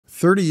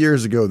30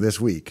 years ago this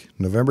week,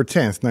 November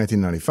 10th,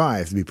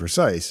 1995 to be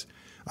precise,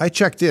 I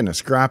checked in a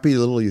scrappy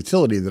little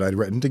utility that I'd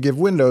written to give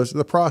Windows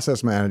the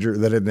process manager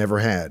that it never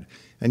had,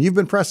 and you've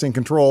been pressing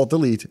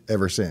Control-Delete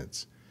ever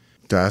since.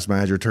 Task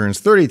Manager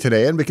turns 30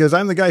 today, and because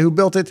I'm the guy who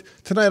built it,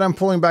 tonight I'm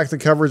pulling back the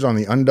covers on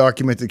the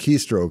undocumented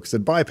keystrokes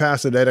that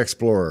bypass the Net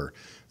Explorer,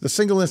 the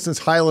single-instance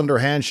Highlander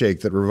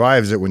handshake that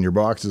revives it when your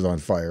box is on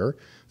fire,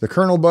 the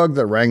kernel bug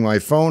that rang my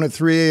phone at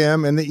 3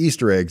 a.m., and the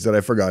Easter eggs that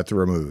I forgot to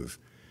remove.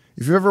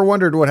 If you've ever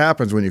wondered what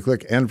happens when you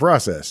click End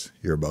Process,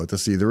 you're about to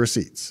see the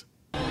receipts.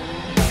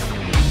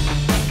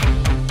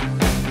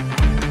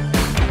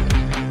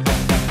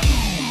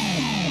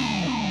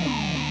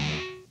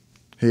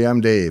 Hey, I'm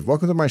Dave.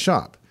 Welcome to my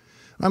shop.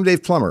 I'm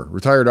Dave Plummer,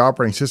 retired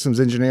operating systems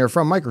engineer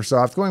from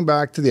Microsoft going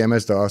back to the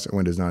MS-DOS and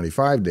Windows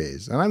 95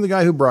 days, and I'm the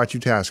guy who brought you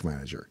Task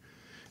Manager.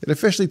 It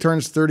officially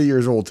turns 30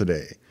 years old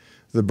today.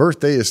 The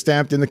birthday is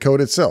stamped in the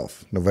code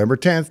itself, November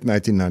 10th,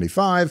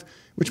 1995,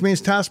 which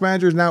means Task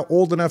Manager is now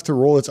old enough to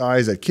roll its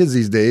eyes at kids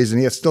these days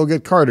and yet still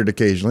get carded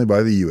occasionally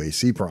by the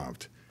UAC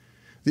prompt.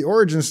 The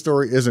origin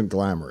story isn't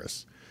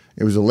glamorous.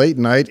 It was a late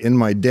night, in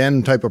my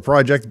den type of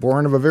project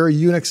born of a very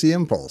Unixy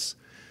impulse.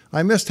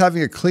 I missed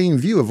having a clean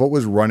view of what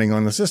was running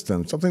on the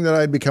system, something that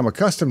I'd become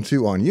accustomed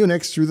to on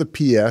Unix through the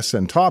PS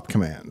and top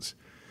commands.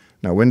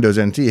 Now, Windows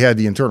NT had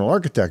the internal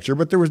architecture,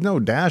 but there was no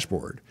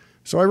dashboard,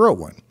 so I wrote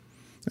one.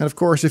 And of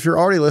course, if you're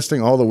already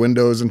listing all the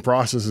windows and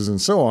processes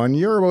and so on,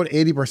 you're about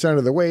 80%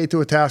 of the way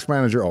to a task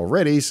manager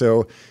already,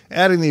 so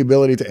adding the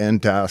ability to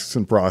end tasks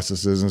and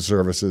processes and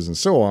services and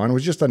so on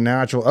was just a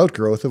natural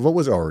outgrowth of what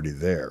was already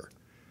there.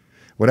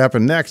 What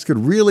happened next could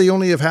really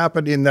only have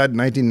happened in that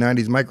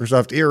 1990s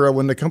Microsoft era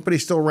when the company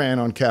still ran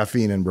on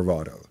caffeine and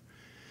bravado.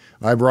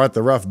 I brought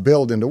the rough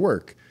build into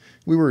work.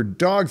 We were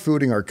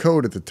dog-fooding our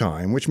code at the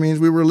time, which means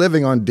we were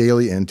living on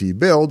daily NT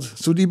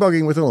builds, so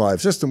debugging with a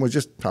live system was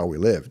just how we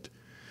lived.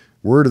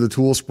 Word of the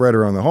tool spread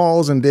around the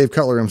halls, and Dave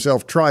Cutler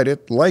himself tried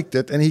it, liked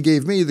it, and he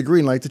gave me the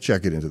green light to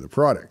check it into the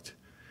product.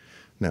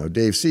 Now,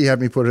 Dave C.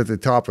 had me put it at the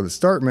top of the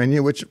start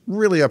menu, which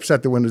really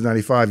upset the Windows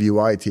 95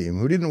 UI team,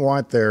 who didn't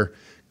want their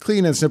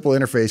clean and simple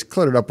interface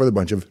cluttered up with a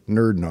bunch of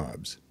nerd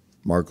knobs.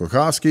 Mark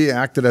Lukowski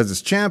acted as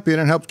its champion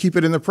and helped keep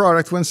it in the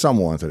product when some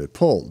wanted it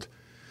pulled.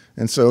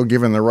 And so,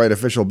 given the right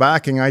official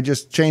backing, I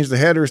just changed the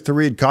headers to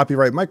read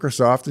Copyright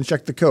Microsoft and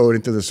checked the code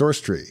into the source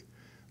tree.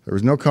 There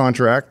was no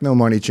contract, no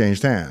money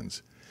changed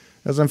hands.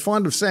 As I'm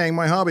fond of saying,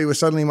 my hobby was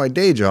suddenly my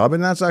day job,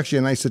 and that's actually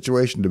a nice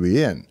situation to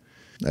be in.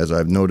 As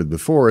I've noted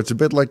before, it's a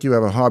bit like you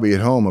have a hobby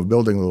at home of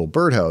building little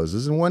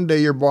birdhouses, and one day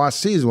your boss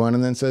sees one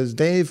and then says,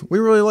 "Dave, we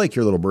really like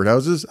your little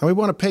birdhouses, and we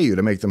want to pay you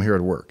to make them here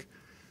at work."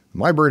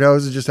 My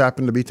birdhouses just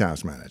happen to be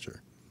Task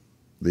Manager.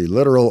 The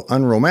literal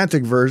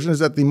unromantic version is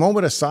that the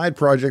moment a side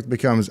project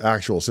becomes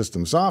actual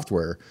system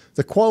software,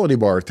 the quality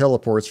bar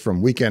teleports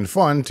from weekend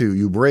fun to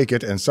you break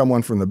it and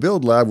someone from the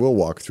build lab will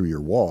walk through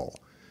your wall.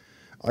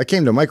 I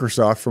came to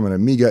Microsoft from an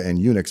Amiga and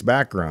Unix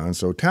background,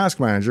 so Task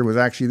Manager was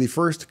actually the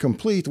first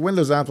complete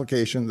Windows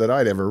application that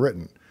I'd ever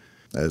written.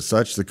 As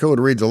such, the code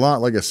reads a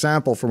lot like a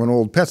sample from an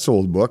old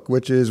Petzold book,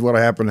 which is what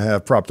I happen to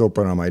have propped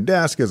open on my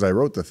desk as I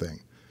wrote the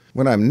thing.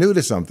 When I'm new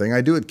to something, I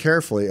do it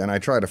carefully and I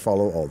try to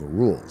follow all the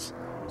rules.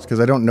 It's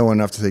because I don't know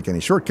enough to take any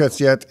shortcuts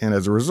yet, and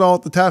as a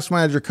result, the Task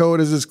Manager code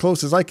is as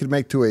close as I could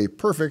make to a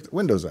perfect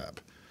Windows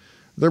app.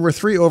 There were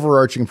three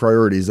overarching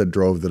priorities that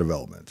drove the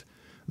development.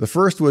 The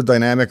first was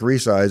dynamic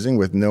resizing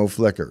with no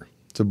flicker.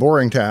 It's a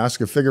boring task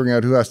of figuring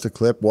out who has to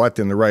clip what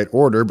in the right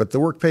order, but the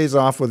work pays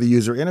off with a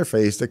user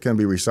interface that can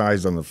be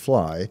resized on the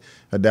fly,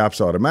 adapts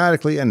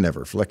automatically, and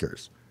never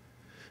flickers.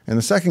 And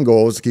the second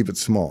goal was to keep it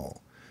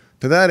small.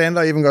 To that end,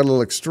 I even got a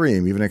little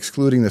extreme, even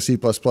excluding the C++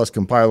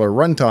 compiler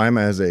runtime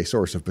as a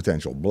source of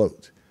potential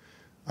bloat.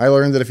 I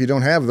learned that if you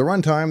don't have the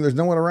runtime, there's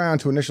no one around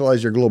to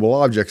initialize your global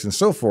objects and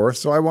so forth,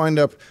 so I wind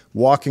up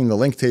walking the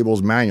link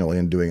tables manually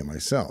and doing it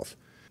myself.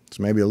 It's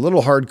maybe a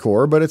little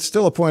hardcore, but it's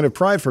still a point of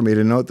pride for me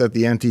to note that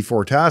the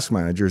NT4 Task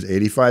Manager is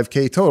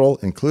 $85K total,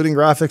 including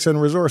graphics and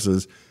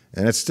resources,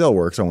 and it still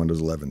works on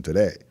Windows 11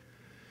 today.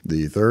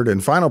 The third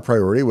and final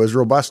priority was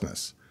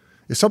robustness.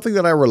 If something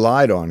that I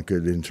relied on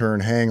could in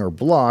turn hang or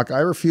block, I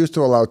refused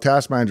to allow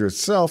Task Manager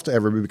itself to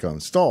ever become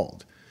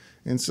stalled.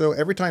 And so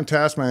every time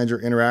Task Manager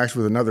interacts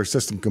with another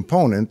system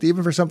component,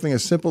 even for something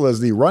as simple as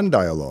the run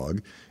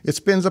dialog, it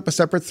spins up a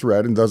separate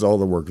thread and does all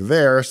the work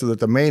there so that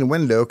the main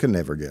window can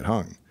never get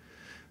hung.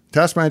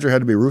 Task Manager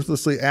had to be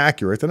ruthlessly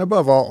accurate and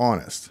above all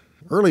honest.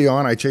 Early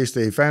on, I chased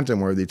a phantom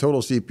where the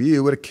total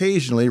CPU would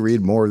occasionally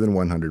read more than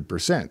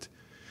 100%.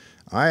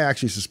 I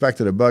actually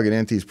suspected a bug in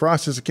NT's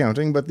process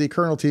accounting, but the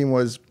kernel team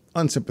was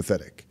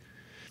unsympathetic.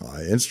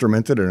 I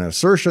instrumented an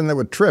assertion that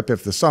would trip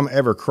if the sum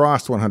ever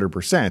crossed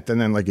 100%, and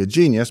then like a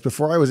genius,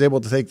 before I was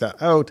able to take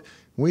that out,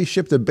 we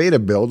shipped a beta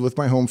build with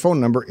my home phone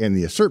number in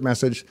the assert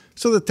message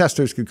so the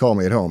testers could call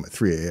me at home at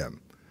 3 a.m.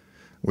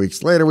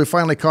 Weeks later, we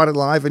finally caught it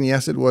live, and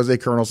yes, it was a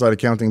kernel-side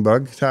accounting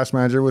bug. Task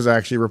Manager was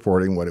actually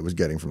reporting what it was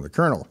getting from the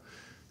kernel.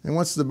 And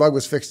once the bug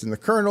was fixed in the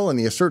kernel and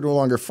the assert no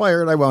longer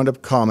fired, I wound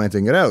up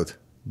commenting it out.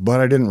 But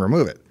I didn't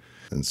remove it.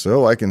 And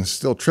so I can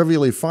still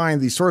trivially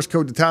find the source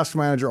code to Task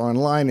Manager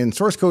online in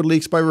source code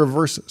leaks by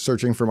reverse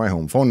searching for my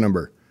home phone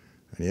number.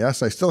 And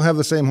yes, I still have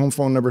the same home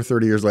phone number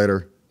 30 years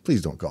later.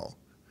 Please don't call.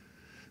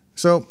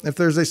 So if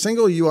there's a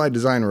single UI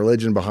design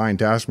religion behind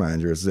Task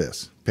Manager, it's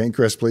this: paint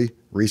crisply,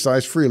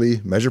 resize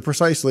freely, measure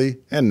precisely,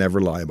 and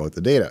never lie about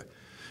the data.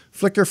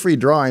 Flicker-free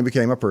drawing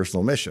became a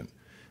personal mission.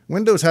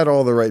 Windows had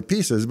all the right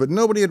pieces, but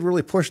nobody had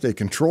really pushed a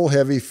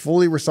control-heavy,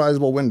 fully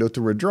resizable window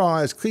to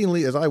redraw as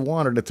cleanly as I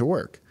wanted it to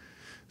work.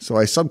 So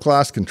I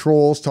subclassed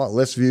controls, taught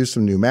list views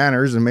some new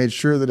manners, and made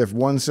sure that if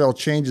one cell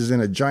changes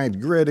in a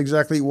giant grid,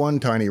 exactly one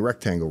tiny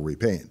rectangle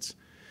repaints.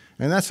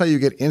 And that's how you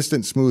get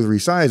instant smooth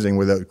resizing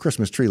without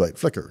Christmas tree light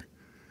flicker.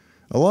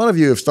 A lot of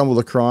you have stumbled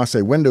across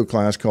a window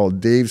class called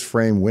Dave's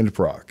Frame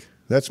WindProc.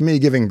 That's me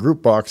giving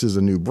group boxes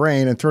a new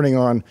brain and turning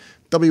on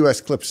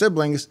WS Clip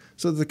siblings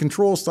so that the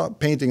controls stop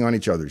painting on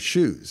each other's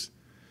shoes.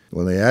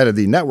 When they added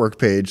the network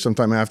page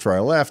sometime after I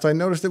left, I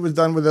noticed it was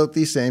done without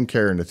the same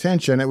care and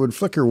attention. It would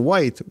flicker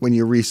white when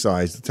you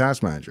resized the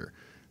Task Manager.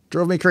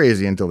 Drove me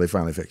crazy until they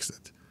finally fixed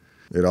it.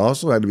 It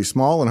also had to be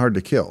small and hard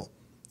to kill.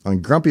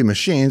 On grumpy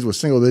machines with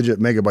single-digit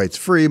megabytes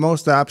free,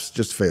 most apps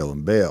just fail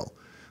and bail.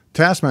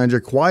 Task Manager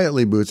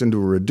quietly boots into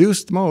a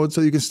reduced mode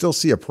so you can still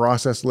see a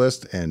process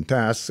list and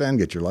tasks and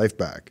get your life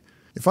back.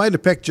 If I had to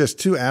pick just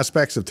two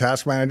aspects of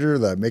Task Manager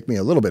that make me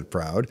a little bit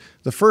proud,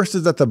 the first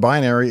is that the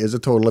binary is a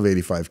total of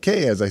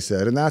 85K, as I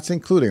said, and that's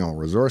including all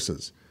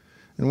resources.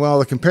 And while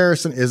the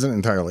comparison isn't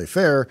entirely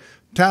fair,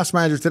 Task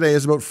Manager today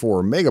is about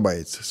 4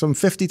 megabytes, some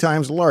 50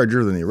 times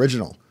larger than the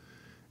original.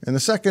 And the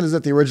second is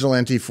that the original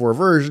NT4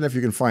 version, if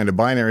you can find a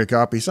binary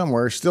copy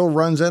somewhere, still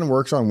runs and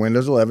works on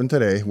Windows 11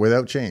 today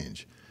without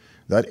change.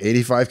 That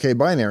 85K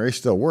binary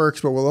still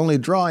works, but will only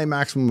draw a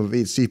maximum of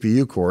 8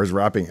 CPU cores,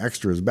 wrapping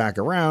extras back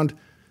around.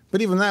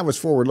 But even that was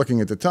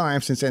forward-looking at the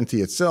time, since NT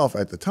itself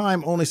at the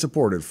time only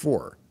supported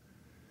 4.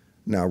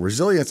 Now,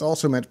 resilience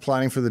also meant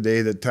planning for the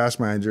day that Task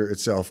Manager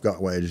itself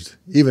got wedged,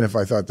 even if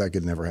I thought that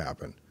could never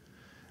happen.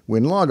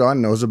 WinLogon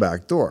knows a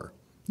back door.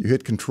 You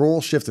hit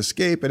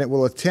Control-Shift-Escape and it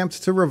will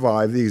attempt to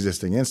revive the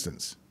existing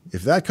instance.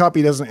 If that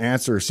copy doesn't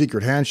answer a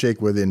secret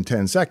handshake within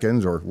 10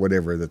 seconds, or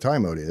whatever the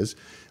timeout is,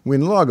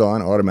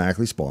 WinLogon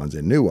automatically spawns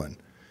a new one.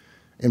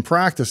 In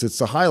practice, it's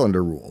the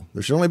Highlander rule.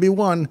 There should only be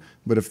one,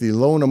 but if the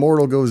lone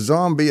immortal goes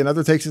zombie,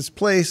 another takes its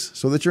place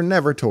so that you're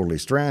never totally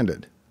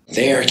stranded.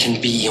 There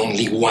can be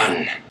only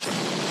one.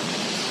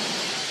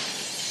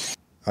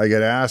 I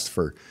get asked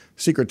for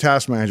secret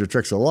Task Manager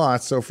tricks a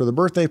lot, so for the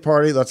birthday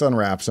party, let's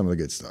unwrap some of the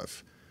good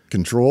stuff.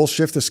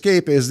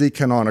 Control-Shift-Escape is the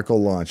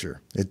canonical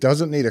launcher. It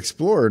doesn't need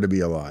Explorer to be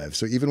alive,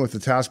 so even with the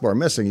taskbar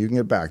missing, you can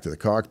get back to the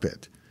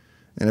cockpit.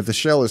 And if the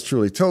shell is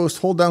truly toast,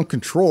 hold down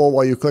Control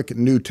while you click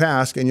New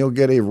Task and you'll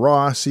get a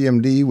raw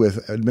CMD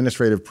with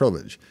administrative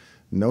privilege.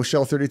 No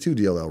Shell32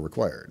 DLL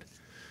required.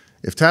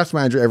 If Task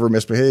Manager ever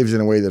misbehaves in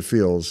a way that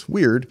feels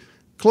weird,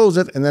 close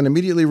it and then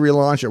immediately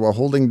relaunch it while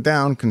holding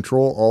down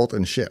Control, Alt,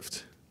 and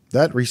Shift.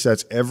 That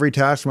resets every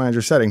Task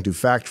Manager setting to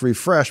factory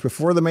fresh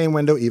before the main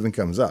window even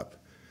comes up.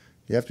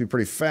 You have to be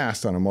pretty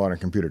fast on a modern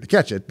computer to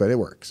catch it, but it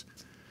works.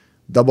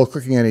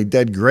 Double-clicking any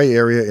dead gray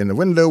area in the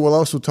window will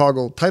also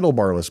toggle title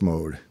barless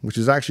mode, which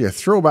is actually a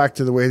throwback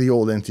to the way the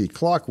old NT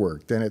clock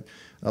worked, and it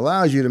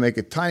allows you to make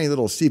a tiny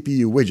little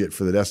CPU widget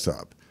for the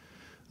desktop.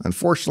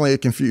 Unfortunately,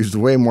 it confused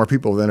way more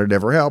people than it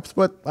ever helped,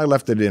 but I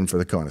left it in for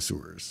the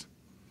connoisseurs.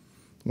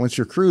 Once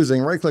you're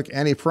cruising, right-click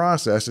any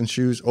process and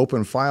choose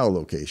Open File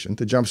Location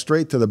to jump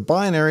straight to the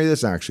binary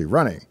that's actually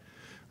running.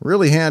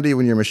 Really handy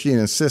when your machine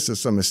insists that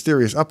some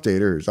mysterious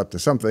updater is up to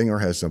something or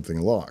has something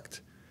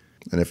locked.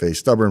 And if a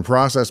stubborn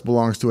process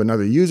belongs to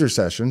another user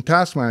session,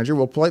 Task Manager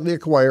will politely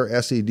acquire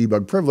SE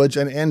debug privilege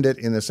and end it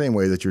in the same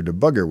way that your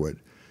debugger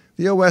would.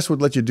 The OS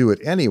would let you do it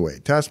anyway.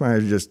 Task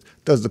Manager just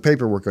does the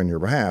paperwork on your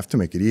behalf to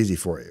make it easy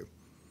for you.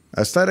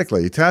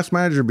 Aesthetically, Task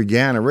Manager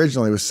began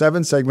originally with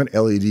 7-segment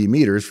LED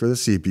meters for the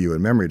CPU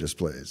and memory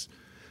displays.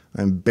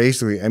 I'm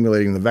basically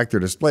emulating the vector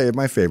display of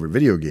my favorite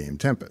video game,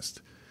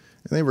 Tempest.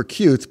 And they were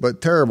cute, but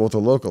terrible to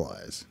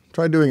localize.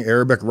 Tried doing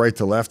Arabic right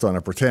to left on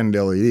a pretend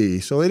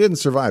LED, so they didn't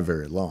survive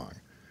very long.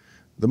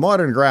 The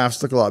modern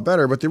graphs look a lot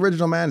better, but the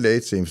original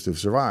mandate seems to have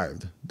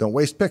survived. Don't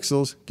waste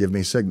pixels, give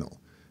me signal.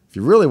 If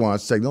you really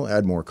want signal,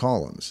 add more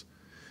columns.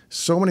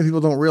 So many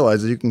people don't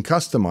realize that you can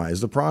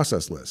customize the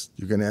process list.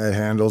 You can add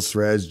handles,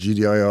 threads,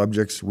 GDI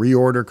objects,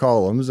 reorder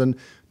columns, and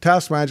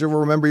Task Manager will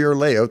remember your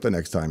layout the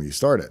next time you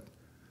start it.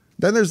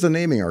 Then there's the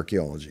naming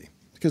archaeology.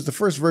 Because the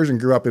first version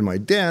grew up in my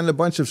den, a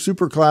bunch of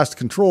superclassed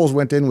controls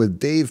went in with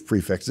Dave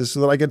prefixes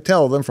so that I could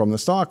tell them from the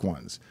stock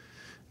ones.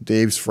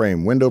 Dave's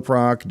Frame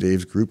WindowProc,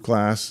 Dave's Group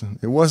Class.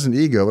 It wasn't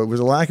ego, it was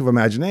a lack of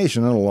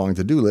imagination and a long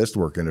to-do list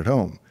working at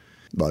home.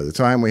 By the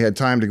time we had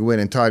time to go in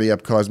and tidy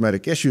up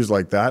cosmetic issues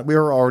like that, we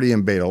were already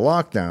in beta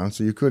lockdown,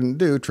 so you couldn't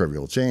do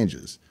trivial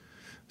changes.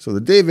 So the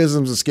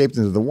Daveisms escaped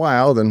into the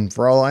wild, and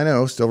for all I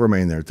know, still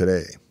remain there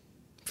today.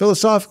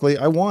 Philosophically,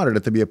 I wanted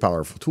it to be a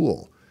powerful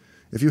tool.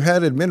 If you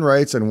had admin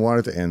rights and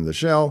wanted to end the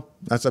shell,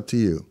 that's up to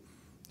you.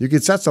 You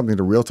could set something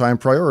to real-time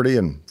priority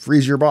and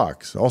freeze your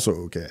box, also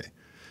okay.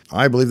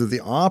 I believe that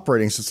the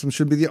operating system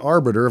should be the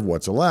arbiter of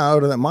what's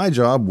allowed and that my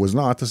job was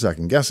not to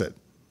second guess it.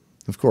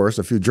 Of course,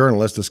 a few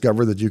journalists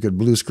discovered that you could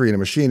blue screen a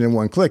machine in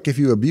one click if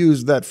you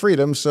abused that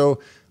freedom, so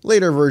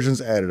later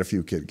versions added a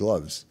few kid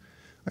gloves.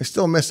 I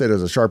still miss it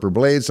as a sharper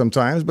blade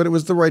sometimes, but it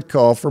was the right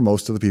call for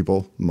most of the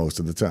people, most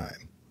of the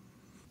time.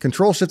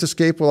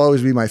 Control-Shift-Escape will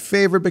always be my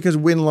favorite because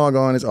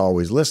WinLogOn is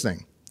always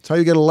listening. It's how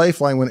you get a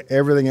lifeline when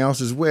everything else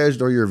is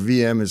wedged or your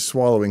VM is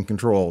swallowing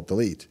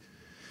Control-Alt-Delete.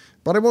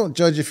 But I won't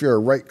judge if you're a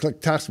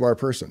right-click taskbar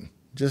person.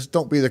 Just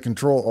don't be the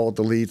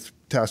Control-Alt-Delete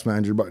task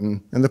manager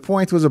button. And the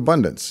point was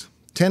abundance.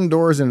 10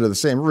 doors into the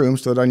same room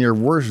so that on your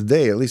worst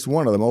day, at least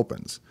one of them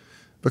opens.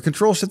 But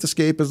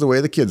Control-Shift-Escape is the way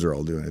the kids are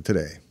all doing it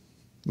today.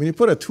 When you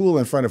put a tool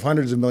in front of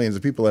hundreds of millions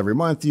of people every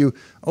month, you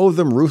owe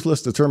them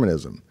ruthless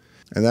determinism.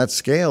 And that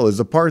scale is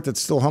the part that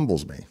still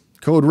humbles me.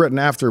 Code written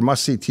after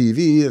must-see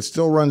TV that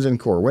still runs in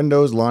core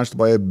Windows, launched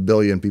by 1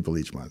 billion people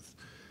each month.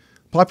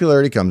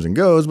 Popularity comes and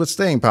goes, but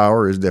staying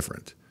power is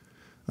different.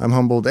 I'm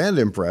humbled and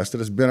impressed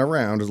that it's been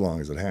around as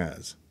long as it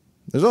has.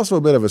 There's also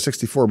a bit of a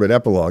 64-bit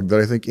epilogue that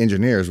I think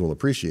engineers will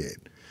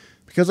appreciate.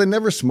 Because I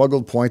never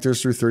smuggled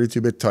pointers through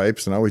 32-bit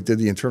types and always did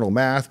the internal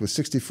math with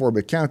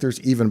 64-bit counters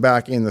even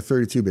back in the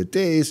 32-bit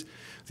days,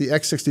 the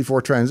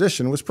x64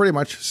 transition was pretty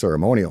much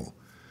ceremonial.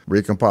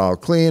 Recompile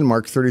clean,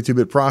 mark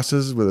 32-bit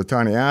processes with a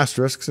tiny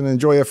asterisks, and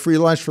enjoy a free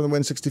lunch from the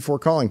Win64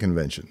 calling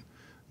convention.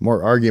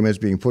 More arguments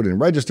being put in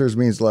registers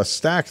means less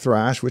stack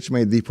thrash, which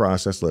made the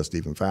process list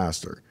even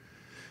faster.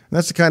 And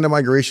that's the kind of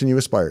migration you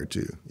aspire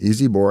to.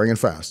 Easy, boring, and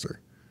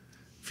faster.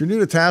 If you're new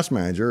to Task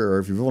Manager, or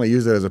if you've only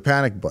used it as a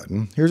panic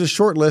button, here's a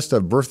short list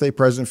of birthday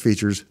present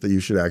features that you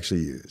should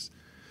actually use.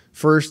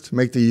 First,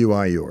 make the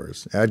UI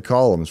yours. Add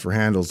columns for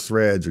handles,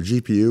 threads, or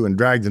GPU and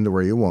drag them to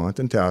where you want,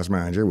 and Task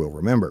Manager will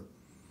remember.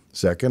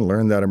 Second,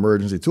 learn that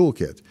emergency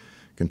toolkit.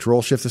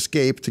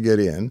 Control-Shift-Escape to get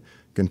in,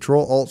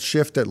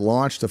 Control-Alt-Shift at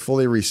launch to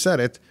fully reset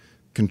it,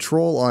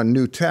 Control on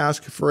new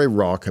task for a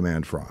raw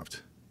command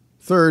prompt.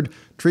 Third,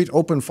 treat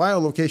open file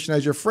location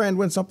as your friend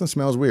when something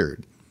smells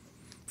weird.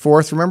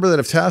 Fourth, remember that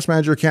if Task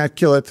Manager can't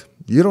kill it,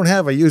 you don't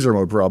have a user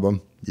mode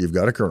problem, you've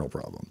got a kernel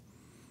problem.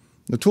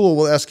 The tool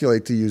will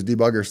escalate to use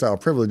debugger-style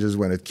privileges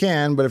when it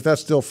can, but if that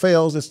still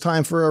fails, it's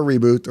time for a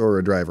reboot or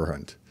a driver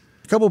hunt.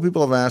 A couple of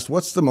people have asked,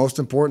 what's the most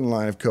important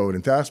line of code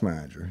in Task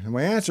Manager? And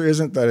my answer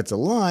isn't that it's a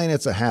line,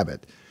 it's a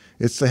habit.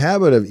 It's the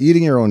habit of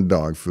eating your own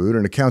dog food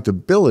and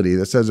accountability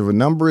that says if a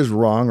number is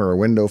wrong or a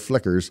window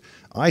flickers,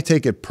 I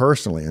take it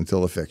personally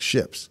until the fix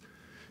ships.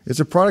 It's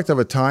a product of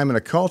a time and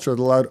a culture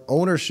that allowed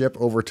ownership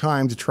over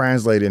time to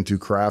translate into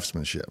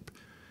craftsmanship.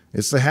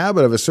 It's the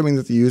habit of assuming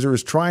that the user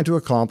is trying to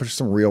accomplish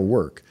some real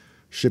work.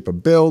 Ship a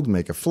build,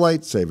 make a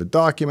flight, save a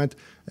document,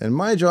 and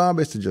my job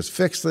is to just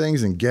fix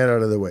things and get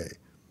out of the way.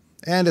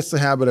 And it's the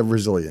habit of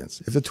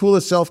resilience. If the tool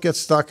itself gets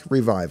stuck,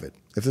 revive it.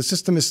 If the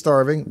system is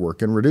starving,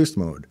 work in reduced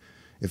mode.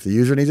 If the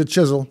user needs a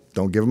chisel,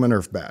 don't give them a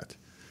Nerf bat.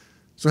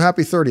 So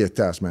happy 30th,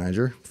 Task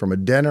Manager. From a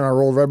den in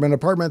our old Redmond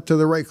apartment to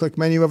the right-click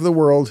menu of the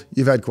world,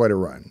 you've had quite a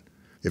run.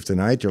 If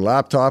tonight your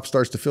laptop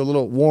starts to feel a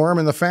little warm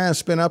and the fans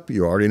spin up,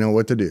 you already know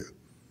what to do.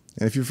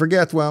 And if you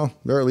forget, well,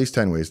 there are at least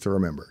 10 ways to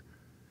remember.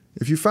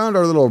 If you found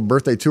our little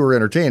birthday tour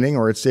entertaining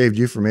or it saved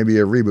you from maybe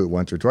a reboot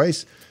once or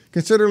twice,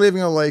 consider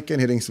leaving a like and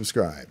hitting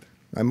subscribe.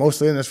 I'm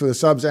mostly in this for the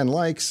subs and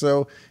likes,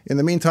 so in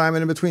the meantime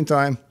and in between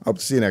time, I hope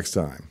to see you next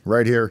time,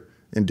 right here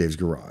in Dave's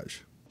Garage.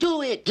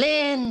 Do it,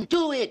 Glenn!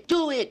 Do it!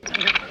 Do it!